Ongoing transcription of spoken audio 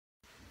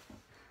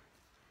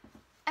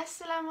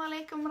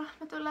Assalamu-Alaikum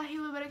rahmatullahi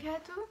wa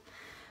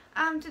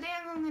barakatuh. Today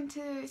I'm going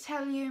to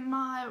tell you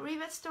my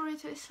Revert story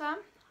to Islam.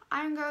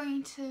 I'm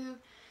going to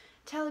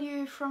tell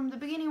you from the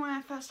beginning when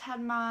I first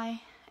had my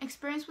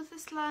experience with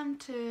Islam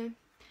to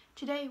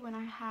today when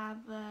I have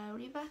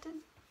reverted.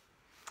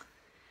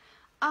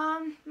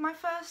 My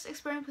first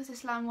experience with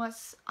Islam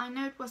was, I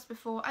know it was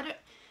before, I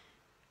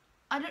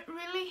don't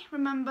really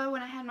remember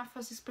when I had my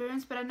first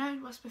experience, but I know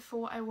it was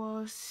before I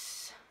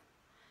was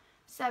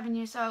 7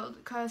 years old,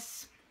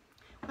 because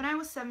when I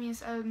was 7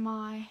 years old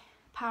my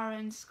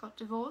parents got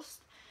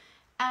divorced,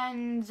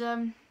 and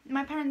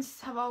my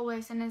parents have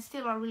always and they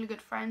still are really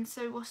good friends,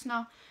 so it was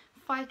no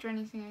fight or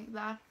anything like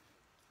that.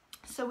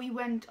 So we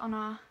went on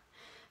a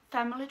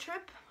family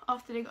trip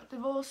after they got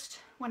divorced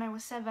when I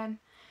was 7.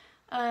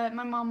 My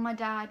mom, my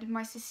dad,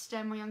 my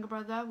sister, my younger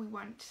brother, we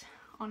went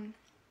on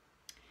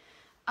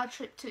a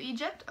trip to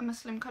Egypt, a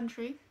Muslim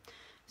country.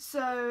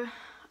 So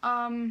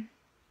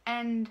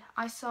and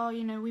I saw,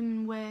 you know,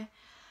 women wear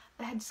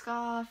the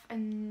headscarf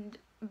and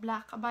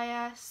black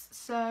abayas,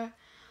 so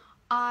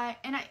I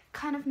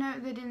kind of know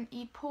they didn't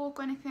eat pork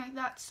or anything like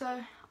that,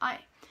 so I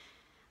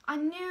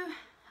knew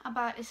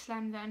about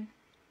Islam then.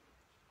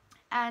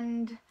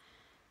 And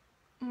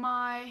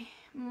my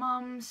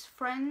mom's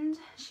friend,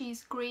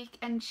 she's Greek,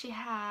 and she's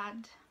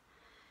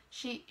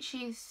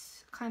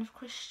kind of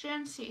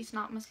Christian, she's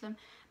not Muslim,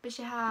 but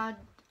she had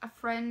a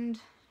friend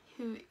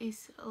who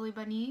is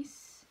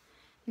Lebanese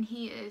and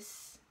he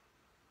is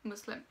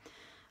Muslim.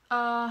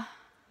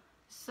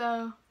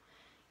 So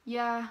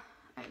yeah,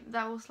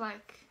 that was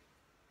like,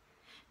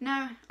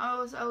 no, I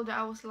was older,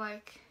 I was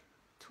like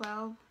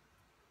 12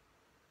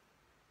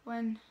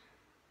 when,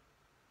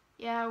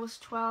 yeah, I was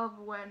 12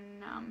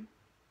 when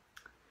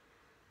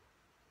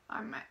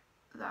I met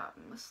that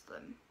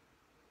Muslim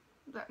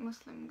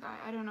guy,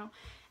 I don't know.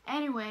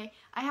 Anyway,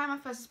 I had my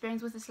first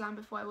experience with Islam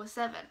before I was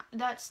 7.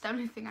 That's the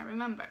only thing I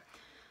remember.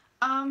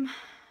 And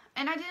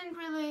I didn't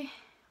really,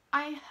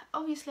 I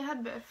obviously had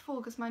a bit before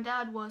because my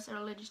dad was a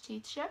religious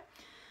teacher.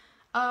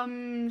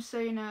 So,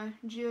 you know,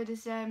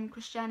 Judaism,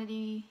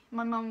 Christianity.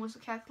 My mom was a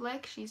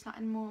Catholic, she's not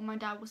anymore. My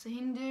dad was a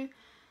Hindu,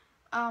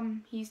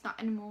 he's not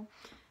anymore.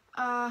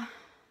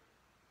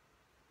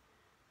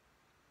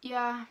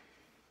 Yeah,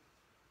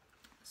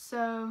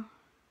 so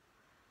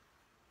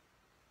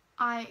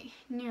I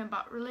knew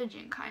about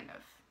religion, kind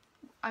of.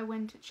 I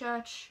went to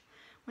church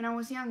when I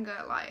was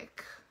younger,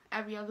 like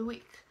every other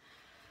week.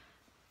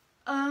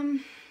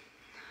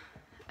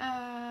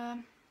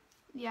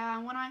 Yeah,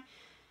 when I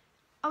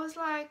was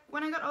like,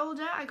 when I got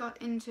older, I got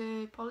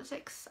into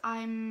politics.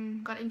 I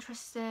got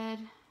interested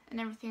and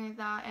everything like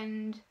that,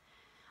 and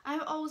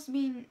I've always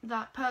been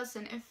that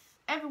person. If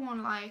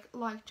everyone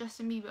liked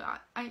Justin Bieber,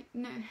 I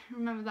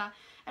remember that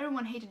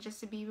everyone hated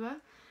Justin Bieber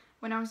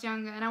when I was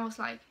younger, and I was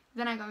like,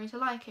 then I'm going to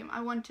like him. I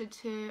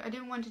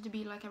didn't want it to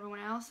be like everyone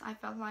else. I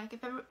felt like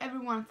if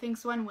everyone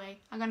thinks one way,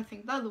 I'm gonna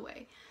think the other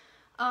way.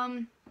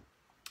 And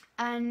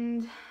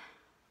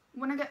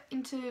when I got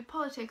into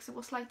politics, it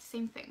was like the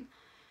same thing.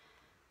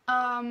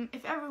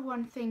 If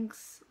everyone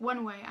thinks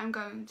one way, I'm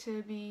going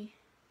to be,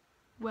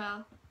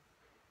 well,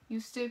 you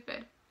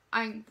stupid.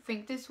 I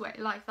think this way,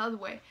 like the other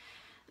way,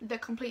 the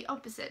complete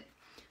opposite.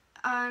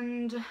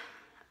 And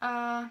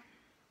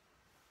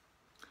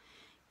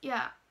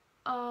yeah,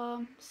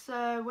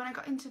 so when I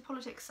got into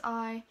politics,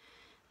 I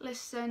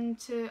listened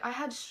to, I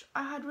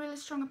had really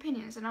strong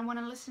opinions, and I want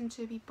to listen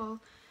to people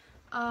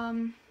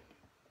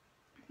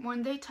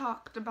when they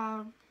talked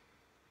about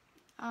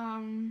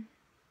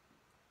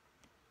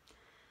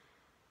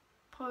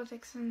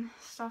politics and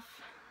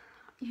stuff,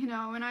 you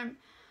know, when I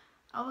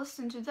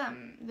listened to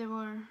them,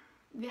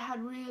 they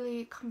had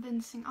really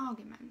convincing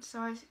arguments,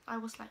 so I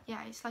was like,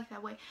 yeah, it's like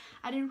that way.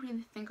 I didn't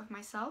really think of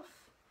myself,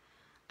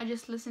 I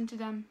just listened to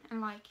them and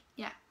like,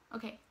 yeah,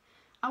 okay.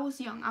 I was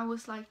young, I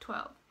was like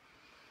 12.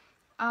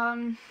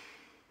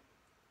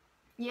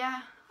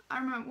 Yeah, I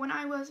remember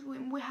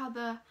when we had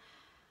the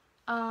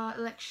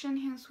election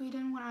here in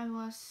Sweden when I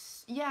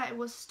was, yeah, it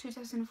was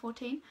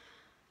 2014.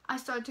 I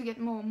started to get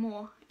more and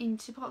more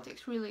into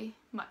politics, really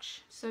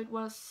much. So it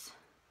was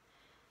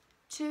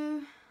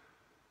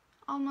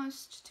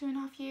almost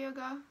 2.5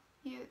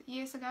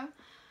 years ago.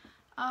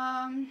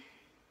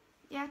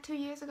 Yeah, 2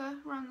 years ago,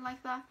 around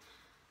like that.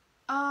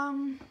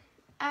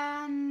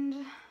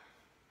 And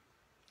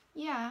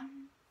yeah.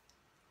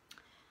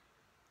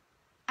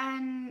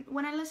 And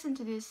when I listen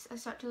to this, I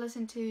start to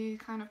listen to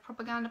kind of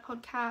propaganda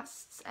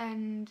podcasts,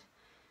 and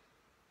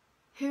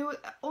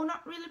or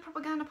not really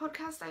propaganda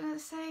podcasts, I'm gonna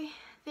say.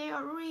 They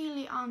are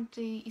really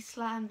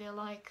anti-Islam. They're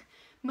like,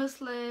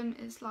 Muslim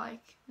is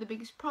like the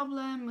biggest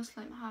problem.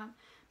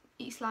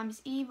 Islam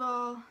is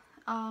evil.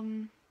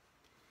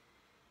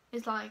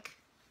 It's like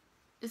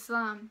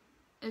Islam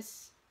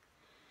is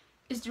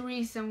the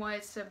reason why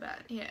it's so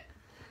bad. Yeah,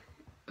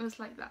 it was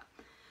like that.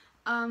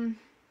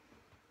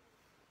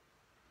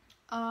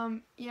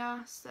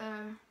 Yeah, so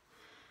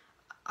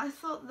I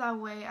thought that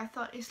way. I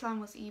thought Islam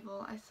was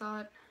evil. I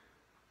thought,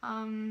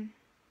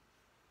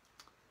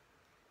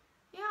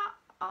 yeah,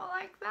 all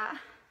like that.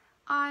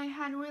 I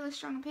had really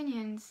strong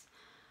opinions.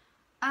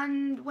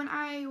 And when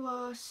I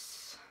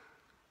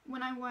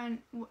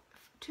went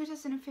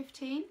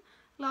 2015,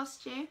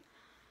 last year,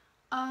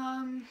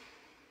 I've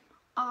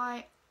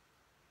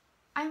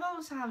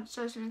always had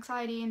social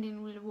anxiety and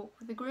didn't really walk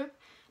with the group.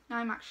 Now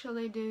I'm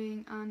actually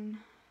doing an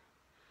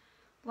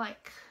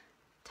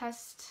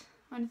test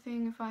or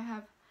anything if I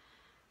have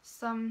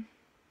some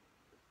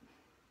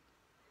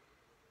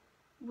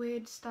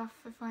weird stuff,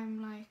 if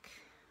I'm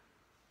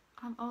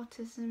have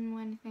autism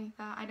or anything like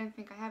that. I don't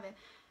think I have it.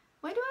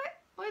 Why do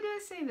I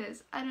say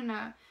this? I don't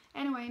know.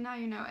 Anyway, now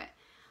you know it.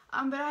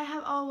 But I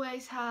have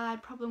always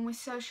had problem with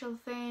social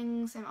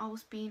things and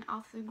always been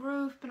out of the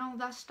group and all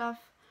that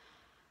stuff.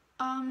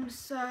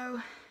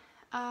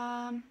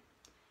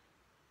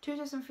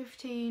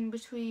 2015,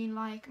 between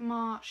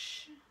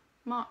March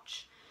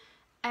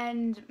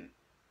and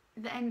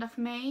the end of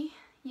May,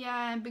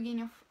 and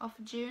beginning of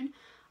June,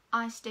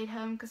 I stayed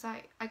home because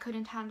I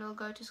couldn't handle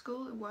go to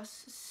school. It was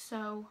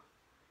so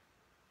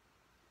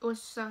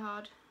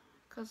hard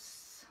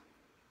because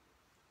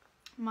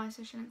my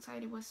social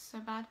anxiety was so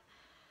bad.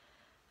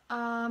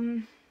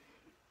 And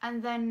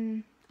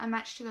then I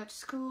managed to go to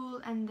school,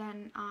 and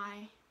then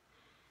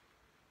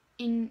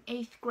in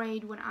 8th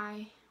grade, when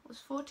I was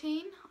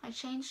 14, I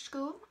changed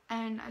school,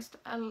 and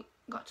I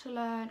got to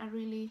learn a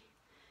really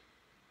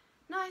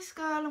nice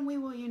girl, and we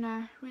were,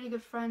 really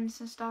good friends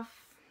and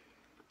stuff.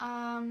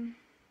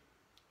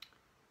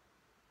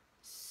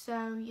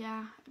 So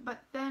yeah,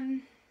 but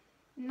then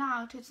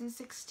now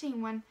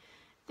 2016, when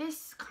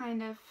this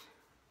kind of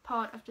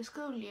part of the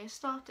school year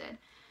started,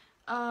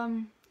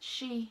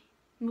 she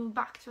moved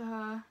back to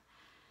her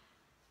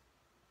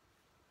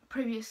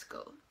previous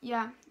school,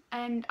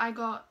 and I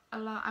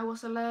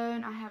was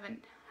alone.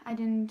 I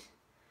didn't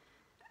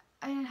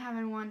have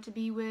anyone to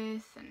be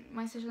with, and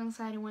my social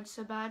anxiety went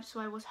so bad,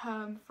 so I was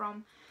home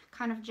from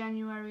kind of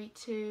January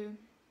to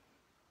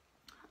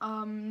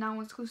now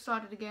when school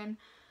started again,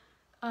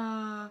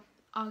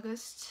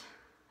 August,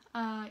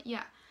 because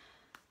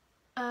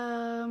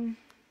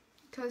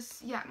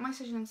my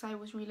social anxiety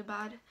was really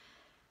bad.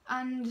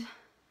 And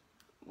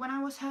when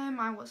I was home,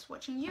 I was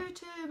watching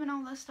YouTube and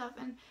all that stuff,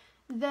 and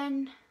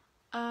then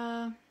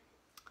I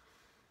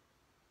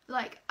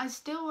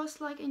still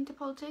was into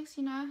politics,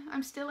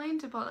 I'm still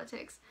into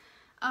politics.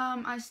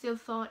 I still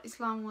thought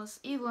Islam was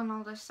evil and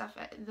all that stuff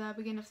at the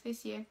beginning of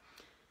this year.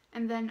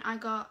 And then I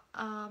got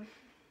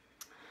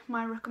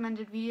my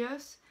recommended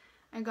videos.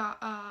 I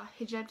got a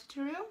hijab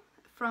tutorial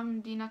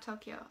from Dina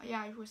Tokyo.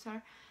 Yeah, it was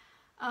her.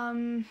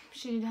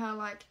 She did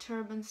her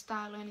turban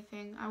style or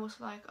anything. I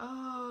was like,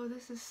 oh,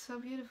 this is so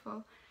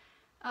beautiful.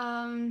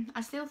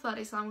 I still thought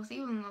Islam was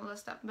evil and all that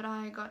stuff, but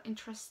I got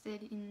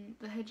interested in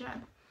the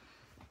hijab.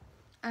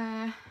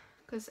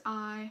 Because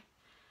I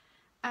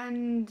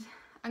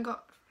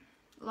got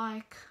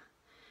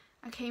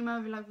I came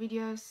over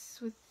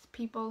videos with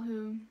people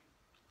who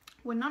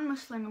were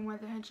non-Muslim and wear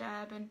the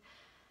hijab, and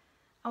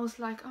I was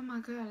like, oh my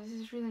god, this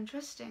is really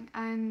interesting.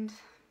 And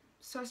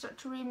so I started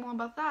to read more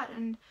about that,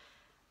 and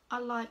I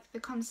like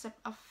the concept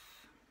of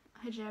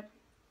hijab,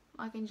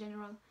 in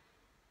general.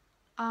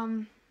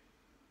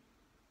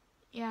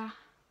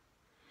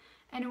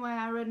 Anyway,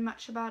 I read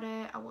much about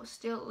it. I was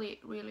still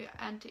really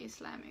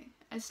anti-Islam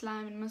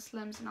and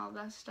Muslims and all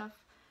that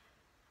stuff.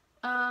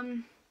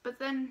 But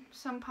then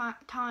some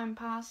time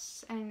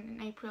passed, and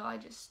in April I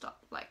just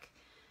stopped. I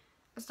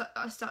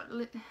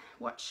started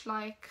watch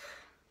I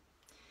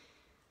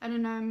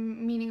don't know,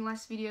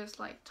 meaningless videos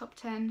top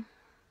 10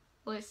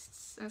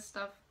 lists and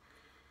stuff.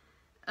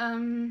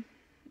 Then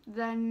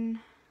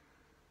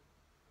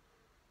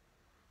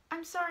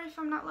I'm sorry if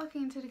I'm not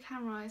looking into the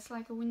camera. It's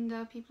like a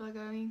window. People are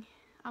going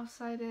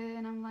outside it,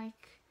 and I'm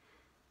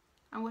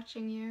I'm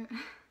watching you.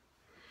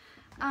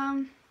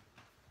 And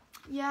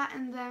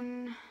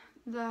then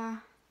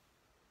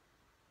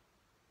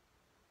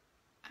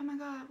oh my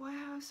god, why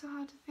are so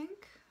hard to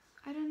think?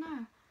 I don't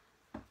know.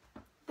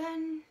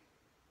 Then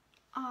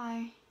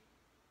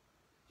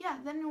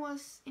then it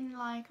was in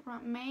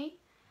around May,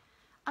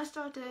 I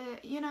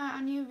started,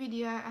 a new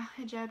video, a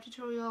hijab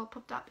tutorial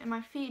popped up in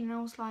my feed, and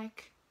I was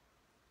like,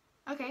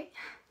 okay.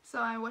 So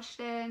I watched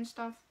it and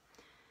stuff,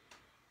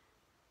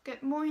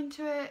 get more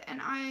into it,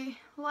 and I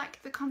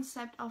like the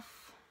concept of,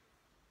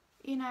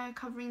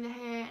 covering the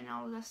hair and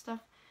all of that stuff.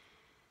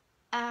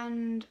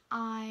 And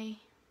I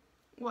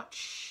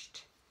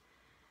watched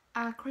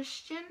a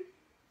Christian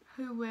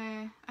who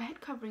wear a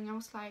head covering. I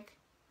was like,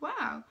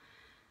 wow.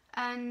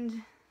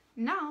 And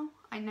now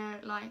I know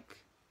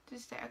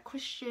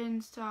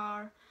Christians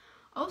are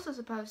also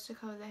supposed to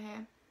cover their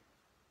hair,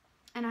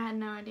 and I had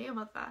no idea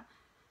about that.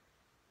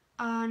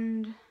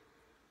 And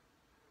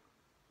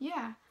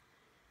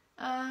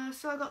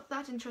so I got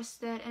that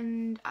interested,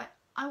 and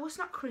I was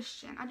not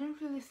Christian. I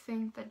didn't really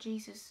think that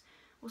Jesus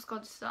was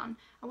God's son.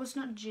 I was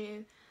not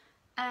Jew,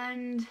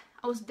 and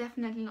I was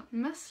definitely not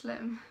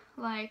Muslim.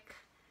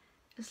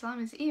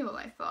 Islam is evil,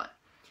 I thought.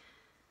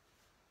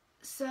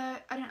 So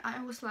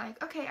I was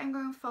like, okay, I'm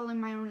going to follow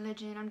my own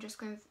religion. I'm just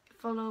going to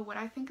follow what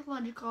I think is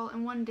logical,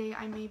 and one day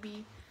I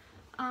maybe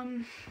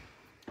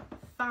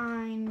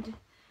find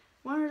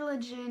one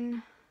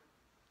religion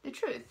the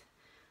truth.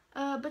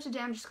 But today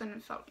I'm just gonna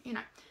follow, you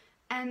know.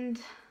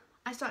 And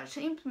I started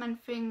to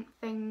implement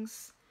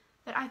things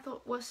that I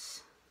thought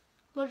was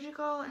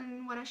logical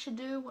and what I should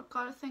do, what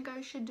God think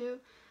I should do,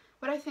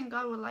 what I think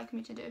God would like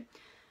me to do.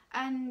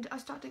 And I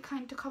started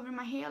kind of covering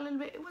my hair a little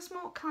bit. It was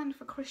more kind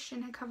of a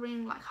Christian head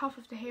covering, like half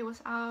of the hair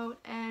was out,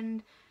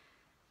 and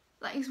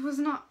like it was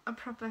not a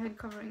proper head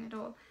covering at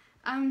all.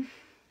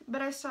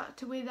 But I started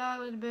to wear that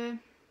a little bit.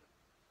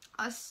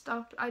 I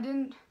stopped.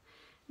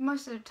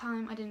 Most of the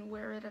time I didn't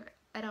wear it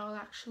at all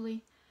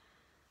actually.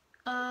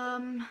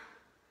 Then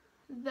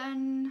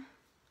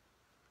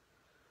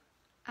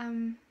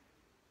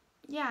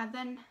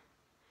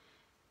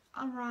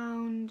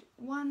around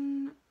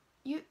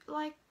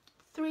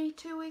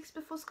 2 weeks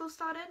before school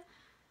started,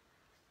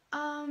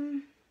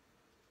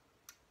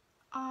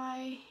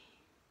 I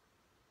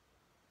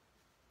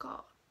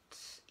got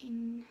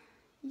in,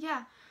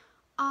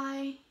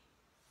 I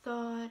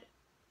thought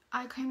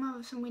I came up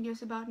with some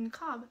videos about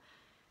niqab,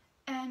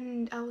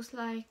 and I was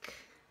like,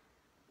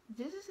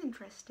 this is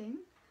interesting.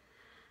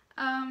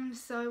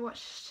 So I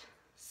watched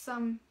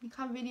some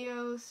niqab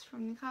videos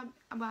from niqab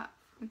about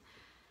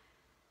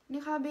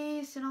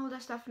niqabis and all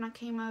that stuff, and I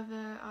came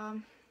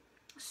over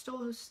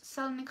stores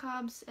selling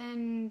niqabs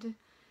and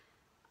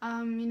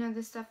you know,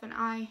 this stuff, and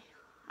I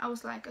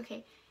was like,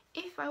 okay,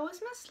 if I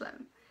was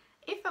Muslim,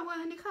 if I wore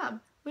a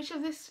niqab, which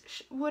of this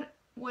would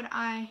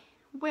I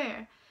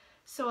wear?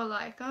 So I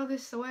like, oh,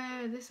 this I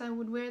wear, this I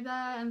would wear,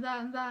 that and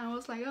that and that. And I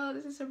was like, oh,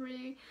 this is so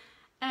pretty.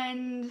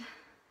 And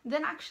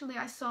then actually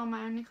I saw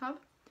my own niqab,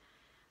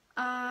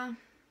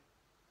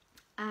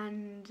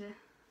 and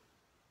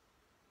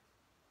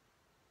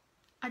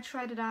I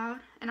tried it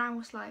out, and I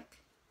was like,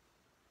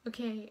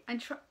 okay, I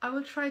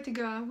will try to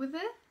go out with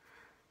it,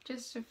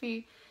 just to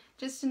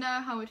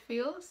know how it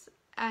feels.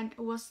 And it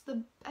was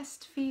the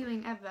best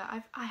feeling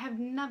ever. I have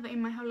never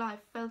in my whole life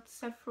felt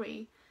so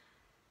free.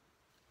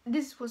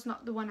 This was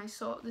not the one I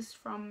saw. This is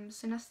from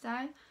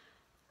Sinastyle.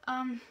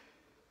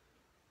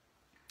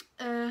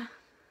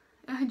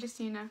 Just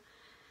so you know.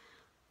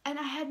 And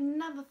I had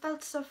never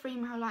felt so free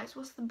in my whole life. It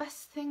was the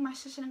best thing. My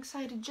social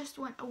anxiety just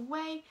went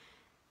away.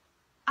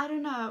 I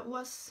don't know. It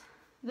was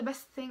the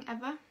best thing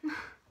ever.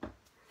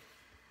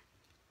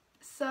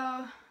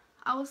 So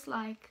I was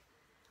like,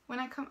 when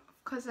I come,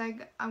 because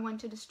I went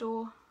to the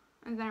store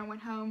and then I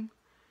went home,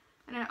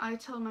 and I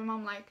told my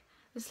mom like,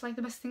 this is like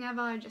the best thing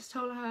ever. I just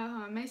told her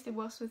how amazed it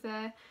was with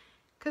it,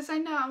 because I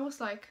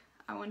was like,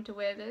 I want to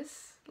wear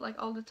this like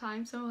all the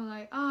time. So I was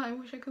like, oh, I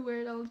wish I could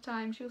wear it all the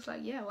time. She was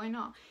like, yeah, why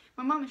not?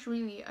 My mom is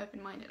really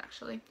open-minded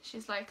actually.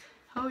 She's like,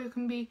 oh, you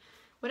can be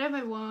whatever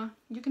I want,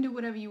 you can do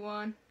whatever you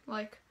want,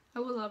 like I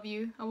will love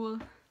you, I will,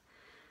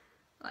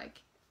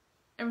 like,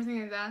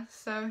 everything like that.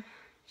 So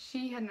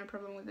she had no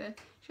problem with it.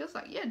 She was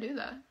like, yeah, do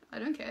that, I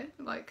don't care.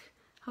 Like,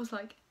 I was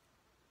like,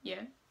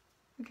 yeah,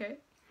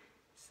 okay.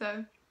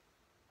 So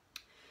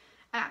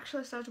I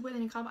actually started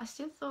wearing niqab. I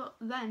still thought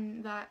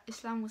then that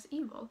Islam was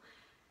evil,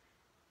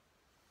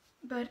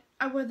 but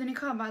I wear the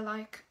niqab.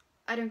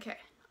 I don't care,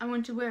 I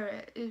want to wear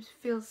it. It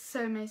feels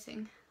so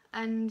amazing.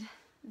 And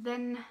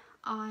then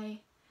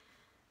I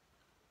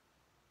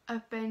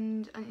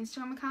opened an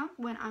Instagram account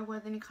when I wear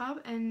the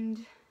niqab,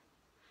 and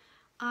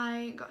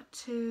I got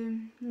to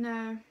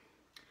know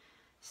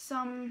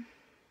some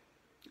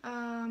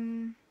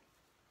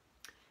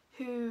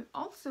who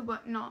also were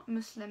not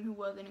Muslim who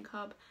wore the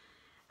niqab,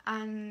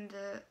 and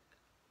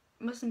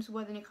Muslims who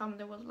wore the niqab, and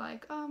they were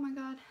like, oh my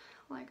god,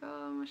 like,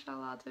 oh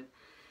mashallah,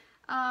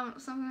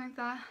 something like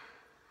that.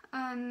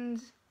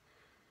 And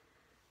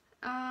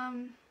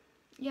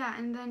yeah,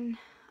 and then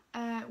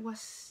we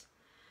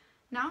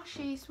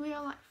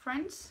are like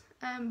friends,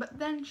 but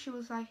then she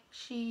was like,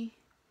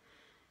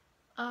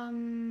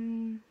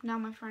 now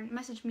my friend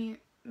messaged me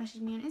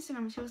on Instagram,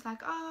 and she was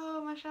like,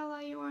 oh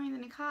mashallah, you're wearing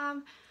the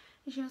niqab.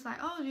 And she was like,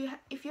 oh,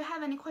 if you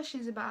have any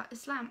questions about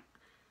Islam,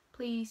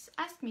 please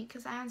ask me,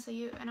 because I answer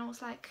you. And I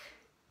was like,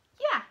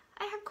 yeah,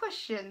 I have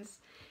questions,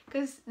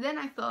 because then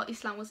I thought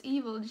Islam was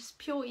evil, just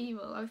pure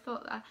evil. I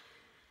thought that,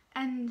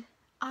 and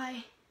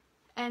I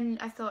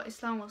thought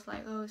Islam was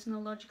like, oh, it's no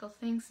logical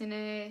things in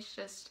it, it's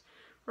just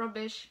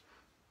rubbish.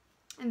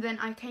 And then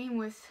I came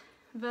with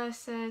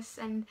verses,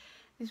 and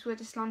this is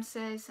what Islam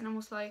says, and I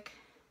was like,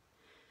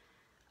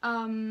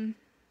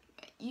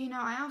 you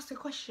know, I asked a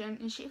question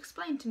and she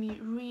explained to me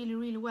really,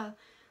 really well,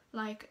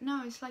 like,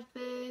 no, it's like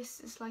this,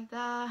 it's like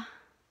that,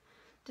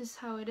 this is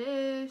how it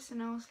is.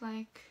 And I was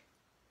like,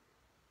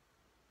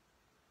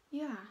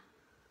 yeah,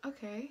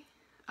 okay.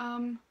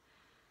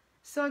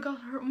 So I got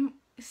her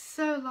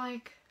so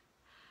like,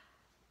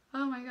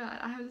 oh my god,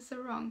 I have this so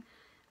wrong.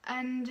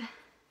 And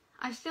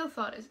I still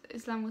thought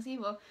Islam was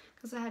evil,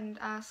 because I hadn't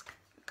asked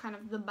kind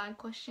of the bad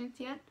questions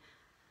yet.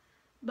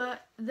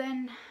 But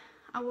then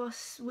I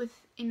was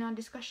in a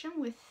discussion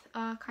with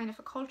kind of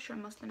a cultural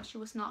Muslim. She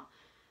was not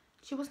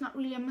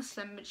really a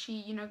Muslim, but she,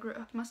 you know, grew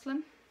up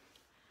Muslim.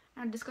 I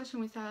had a discussion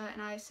with her, and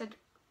I said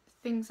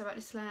things about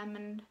Islam,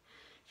 and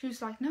she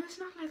was like, no, it's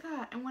not like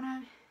that. And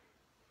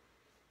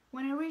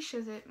when I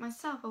researched it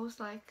myself, I was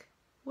like,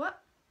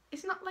 what?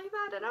 It's not like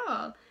that at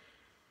all.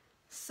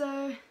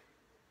 So,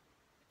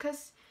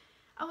 because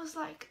I was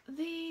like,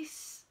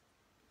 these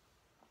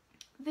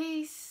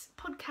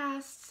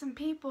podcasts and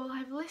people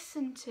I've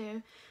listened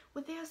to,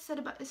 what they have said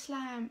about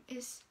Islam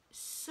is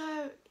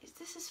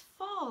this is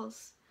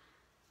false.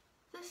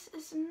 This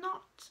is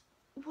not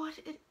what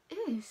it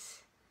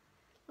is.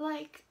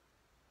 Like,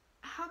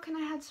 how can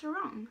I have so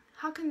wrong?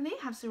 How can they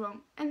have so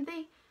wrong? And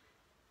they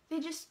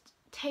just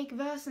take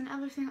verse and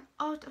everything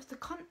out of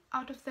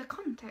their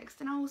context,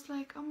 and I was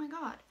like, oh my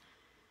god.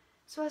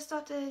 So I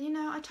started,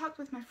 I talked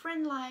with my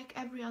friend like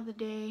every other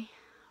day,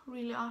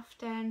 really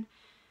often,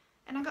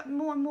 and I got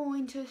more and more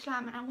into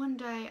Islam. And one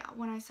day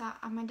when I sat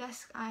at my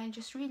desk, I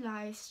just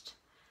realized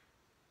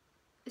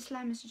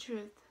Islam is the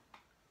truth.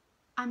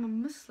 I'm a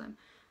Muslim.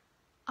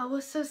 I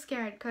was so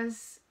scared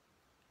because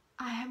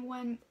I have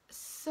went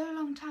so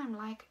long time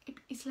like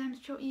Islam is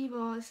pure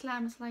evil.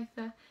 Islam is like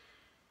the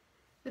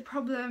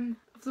problem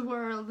of the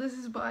world. This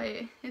is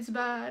why it's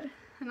bad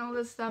and all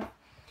this stuff.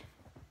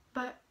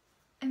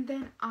 And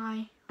then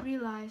I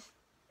realized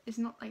it's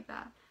not like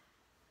that.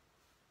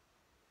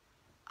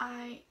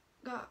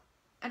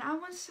 And I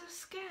was so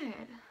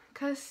scared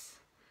because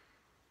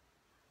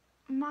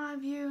my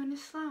view on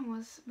Islam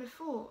was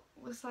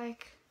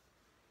like,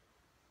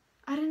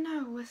 I don't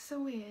know, was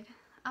so weird.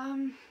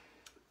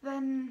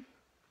 Then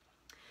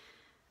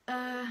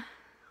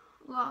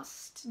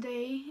last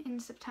day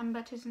in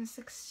September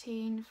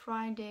 2016,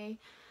 Friday,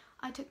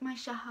 I took my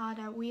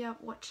Shahada via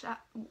WhatsApp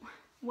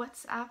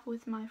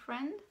with my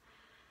friend.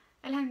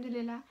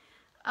 Alhamdulillah.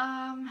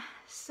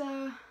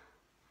 So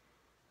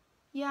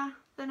yeah,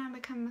 then I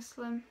became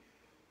Muslim,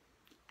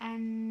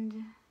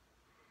 and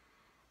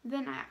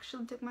then I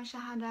actually took my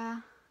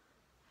Shahada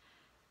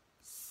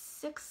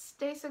 6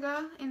 days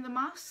ago in the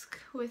mosque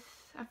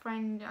with a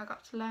friend. I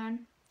got to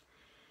learn.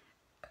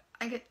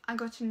 I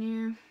got a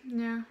new,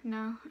 I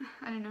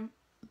don't know,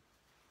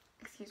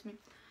 excuse me,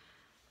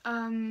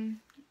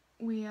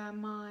 via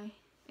my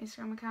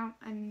Instagram account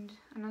and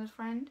another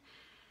friend,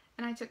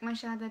 and I took my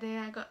Shahada day.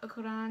 I got a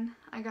Quran,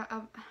 I got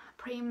a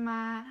praying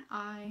mat,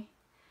 all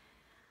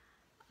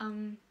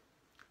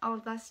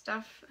of that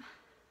stuff.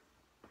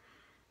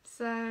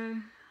 So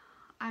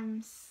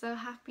I'm so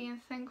happy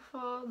and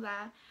thankful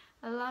that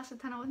Allah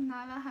subhanahu wa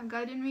ta'ala have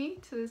guided me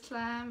to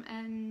Islam,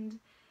 and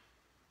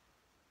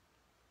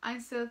I'm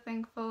so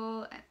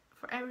thankful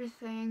for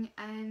everything.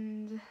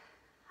 And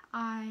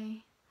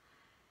I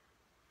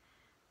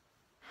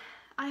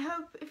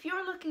hope, if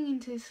you're looking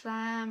into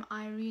Islam,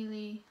 I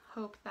really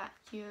hope that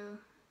you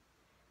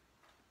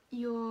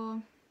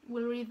will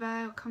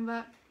revert,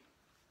 convert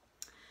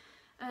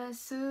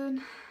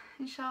soon,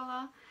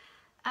 inshallah.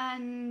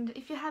 And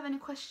if you have any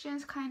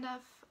questions kind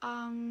of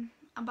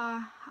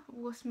about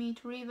what's me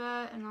to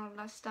revert and all of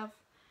that stuff,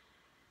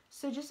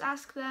 so just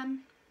ask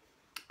them.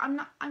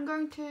 I'm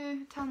going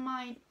to tell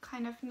my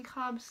kind of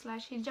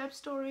niqab/hijab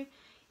story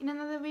in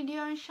another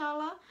video,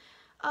 inshallah.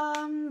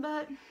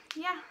 But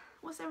yeah,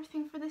 was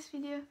everything for this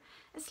video.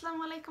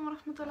 Assalamu-Alaikum wa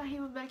rahmatullahi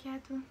wa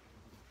barakatuh.